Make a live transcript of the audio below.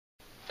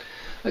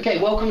Okay,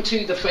 welcome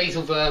to the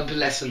phrasal verb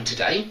lesson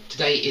today.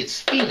 Today it's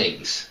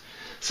feelings.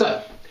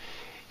 So,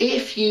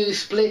 if you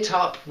split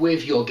up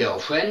with your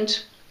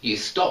girlfriend, you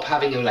stop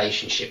having a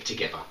relationship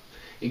together.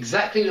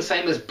 Exactly the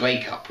same as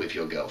break up with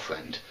your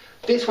girlfriend.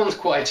 This one's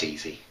quite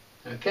easy,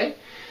 okay?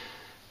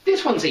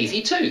 This one's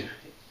easy too.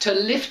 To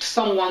lift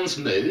someone's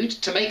mood,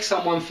 to make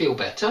someone feel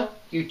better,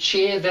 you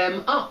cheer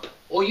them up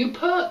or you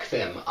perk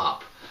them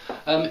up.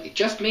 It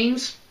just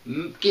means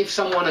give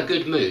someone a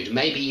good mood.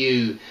 Maybe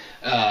you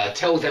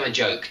tell them a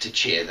joke to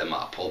cheer them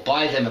up, or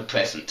buy them a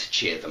present to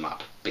cheer them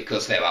up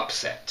because they're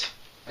upset.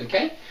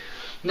 Okay?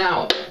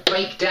 Now,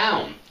 break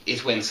down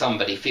is when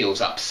somebody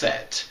feels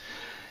upset.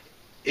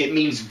 It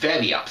means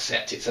very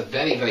upset. It's a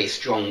very, very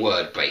strong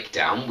word, break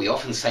down. We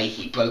often say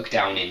he broke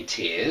down in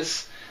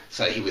tears.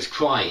 So he was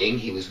crying,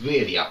 he was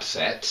really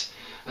upset.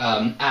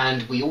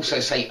 And we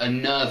also say a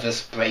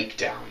nervous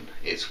breakdown.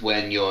 It's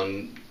when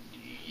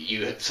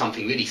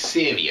something really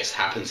serious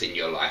happens in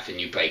your life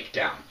and you break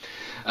down.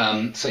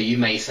 So you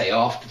may say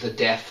after the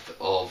death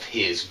of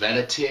his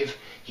relative,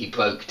 he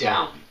broke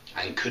down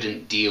and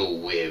couldn't deal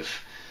with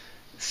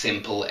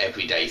simple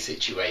everyday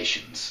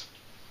situations.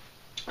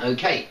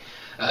 Okay,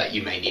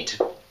 you may need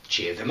to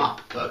cheer them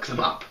up, perk them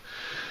up.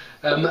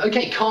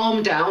 Okay,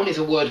 calm down is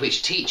a word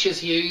which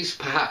teachers use.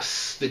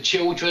 Perhaps the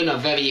children are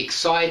very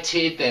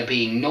excited, they're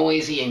being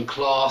noisy in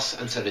class,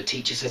 and so the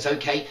teacher says,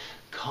 okay,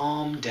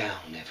 calm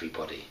down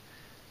everybody.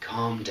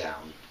 Calm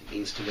down. It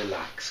means to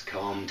relax,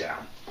 calm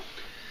down.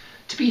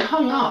 To be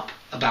hung up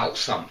about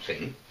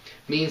something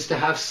means to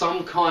have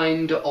some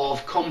kind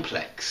of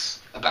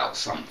complex about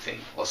something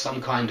or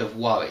some kind of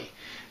worry.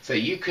 So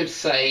you could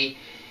say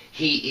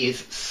he is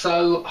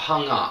so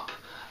hung up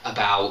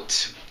about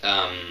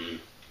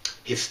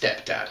his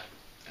stepdad.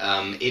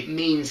 It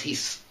means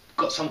he's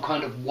got some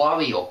kind of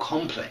worry or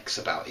complex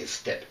about his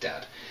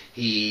stepdad.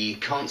 He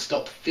can't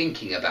stop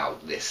thinking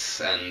about this,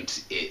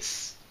 and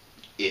it's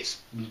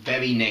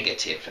very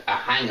negative. A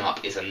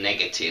hang-up is a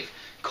negative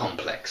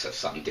complex of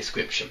some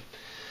description.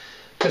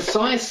 To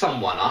size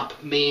someone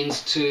up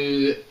means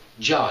to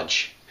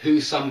judge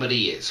who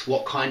somebody is,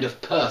 what kind of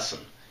person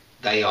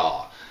they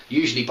are,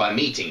 usually by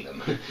meeting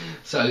them.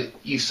 So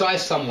you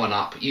size someone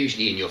up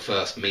usually in your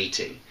first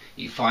meeting.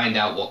 You find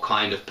out what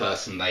kind of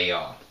person they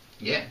are.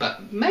 Yeah,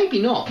 but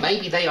maybe not.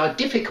 Maybe they are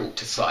difficult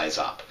to size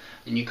up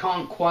and you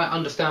can't quite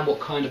understand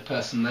what kind of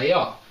person they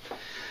are.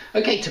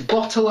 Okay, to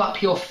bottle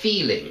up your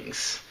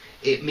feelings,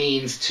 it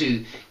means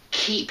to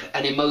keep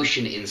an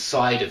emotion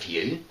inside of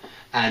you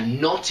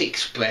and not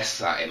express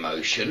that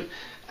emotion,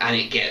 and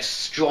it gets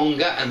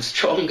stronger and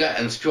stronger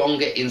and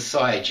stronger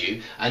inside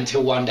you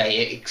until one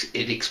day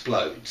it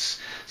explodes.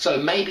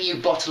 So maybe you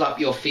bottle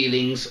up your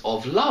feelings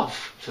of love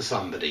for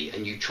somebody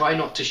and you try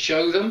not to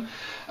show them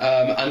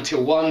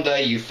until one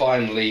day you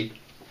finally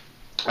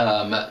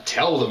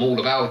tell them all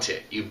about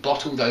it. You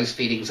bottle those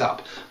feelings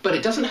up. But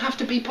it doesn't have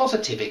to be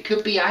positive. It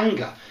could be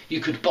anger.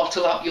 You could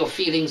bottle up your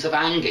feelings of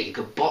anger. You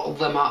could bottle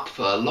them up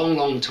for a long,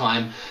 long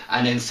time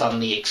and then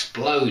suddenly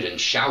explode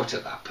and shout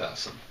at that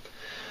person.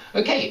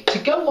 Okay, to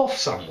go off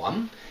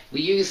someone,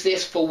 we use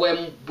this for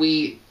when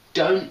we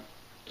don't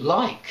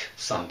like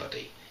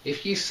somebody.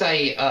 If you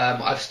say,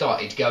 I've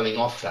started going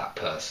off that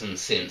person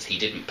since he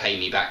didn't pay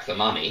me back the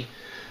money,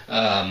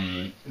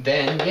 then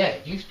yeah,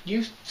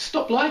 you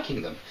stop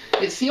liking them.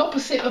 It's the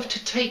opposite of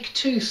to take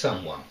to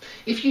someone.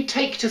 If you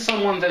take to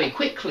someone very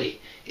quickly,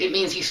 it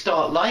means you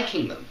start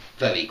liking them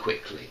very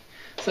quickly.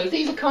 So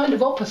these are kind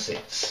of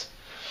opposites.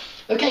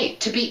 Okay,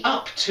 to be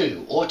up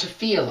to or to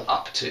feel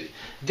up to.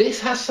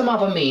 This has some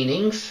other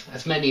meanings,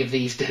 as many of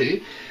these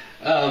do,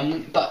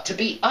 but to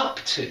be up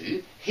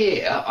to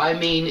here, I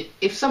mean,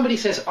 if somebody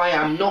says, I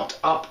am not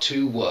up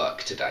to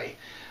work today,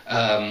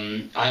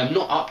 I am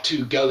not up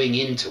to going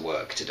into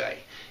work today,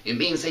 it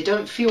means they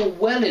don't feel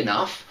well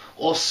enough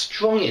or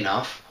strong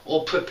enough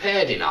or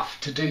prepared enough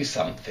to do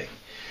something.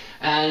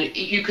 And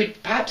you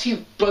could, perhaps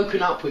you've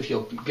broken up with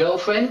your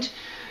girlfriend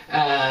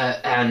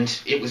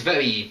and it was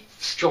very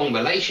strong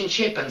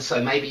relationship, and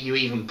so maybe you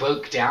even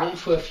broke down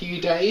for a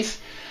few days,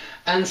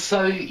 and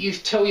so you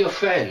tell your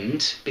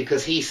friend,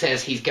 because he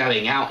says he's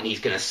going out and he's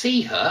going to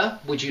see her,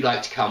 would you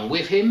like to come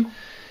with him?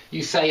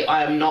 You say,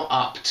 I am not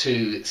up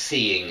to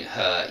seeing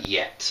her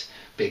yet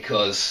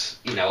because,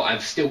 you know,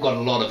 I've still got a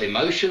lot of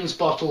emotions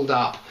bottled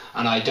up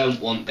and I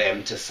don't want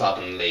them to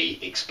suddenly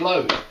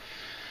explode,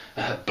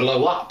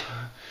 blow up.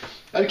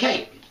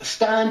 Okay,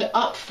 stand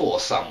up for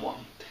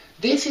someone.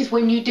 This is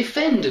when you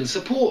defend and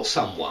support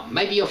someone.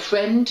 Maybe your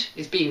friend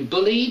is being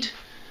bullied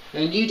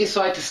and you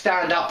decide to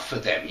stand up for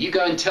them. You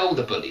go and tell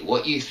the bully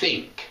what you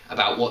think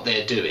about what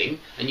they're doing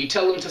and you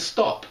tell them to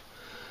stop.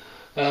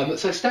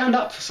 So stand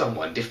up for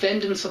someone,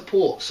 defend and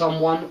support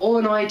someone or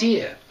an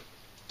idea.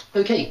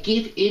 Okay,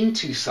 give in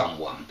to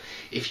someone.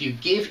 If you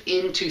give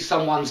in to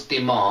someone's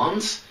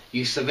demands,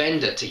 you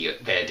surrender to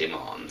their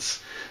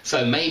demands.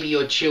 So maybe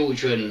your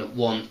children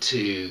want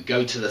to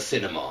go to the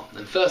cinema,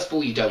 and first of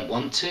all you don't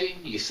want to.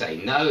 You say,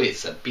 no,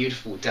 it's a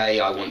beautiful day,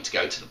 I want to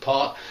go to the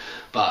park.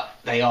 But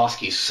they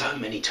ask you so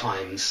many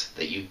times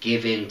that you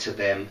give in to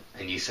them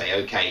and you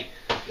say, okay,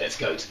 let's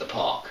go to the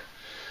park.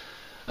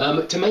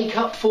 To make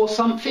up for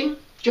something,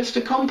 just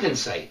to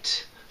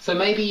compensate. So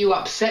maybe you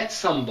upset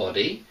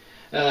somebody,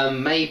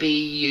 maybe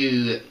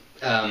you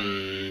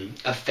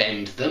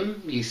offend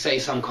them, you say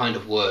some kind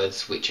of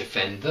words which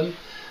offend them,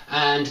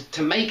 and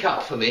to make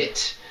up for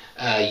it,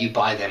 you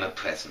buy them a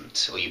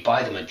present, or you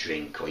buy them a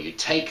drink, or you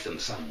take them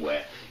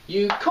somewhere.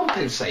 You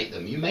compensate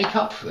them, you make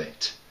up for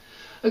it.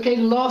 Okay,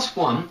 the last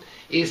one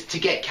is to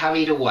get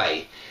carried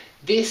away.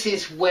 This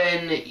is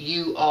when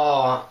you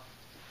are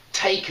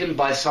taken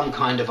by some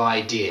kind of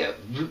idea,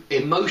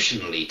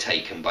 emotionally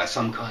taken by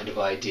some kind of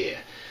idea.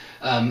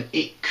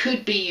 It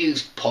could be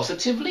used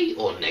positively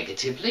or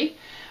negatively,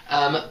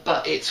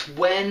 but it's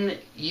when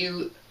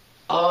you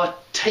are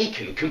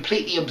taken,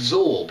 completely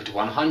absorbed,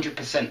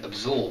 100%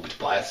 absorbed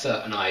by a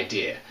certain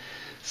idea.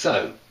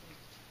 So,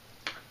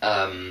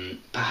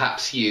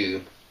 perhaps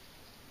you...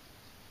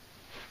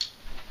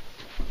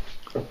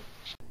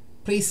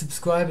 Please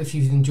subscribe if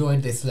you've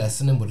enjoyed this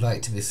lesson and would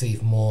like to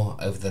receive more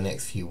over the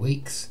next few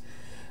weeks.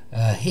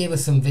 Here are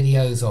some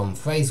videos on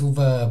phrasal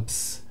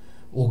verbs,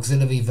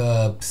 auxiliary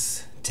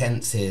verbs,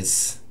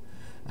 tenses,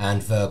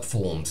 and verb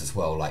forms as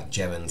well, like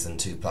gerunds and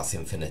 2+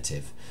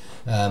 infinitive.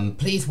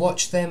 Please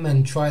watch them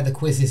and try the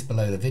quizzes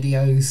below the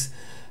videos,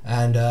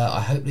 and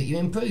I hope that you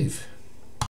improve.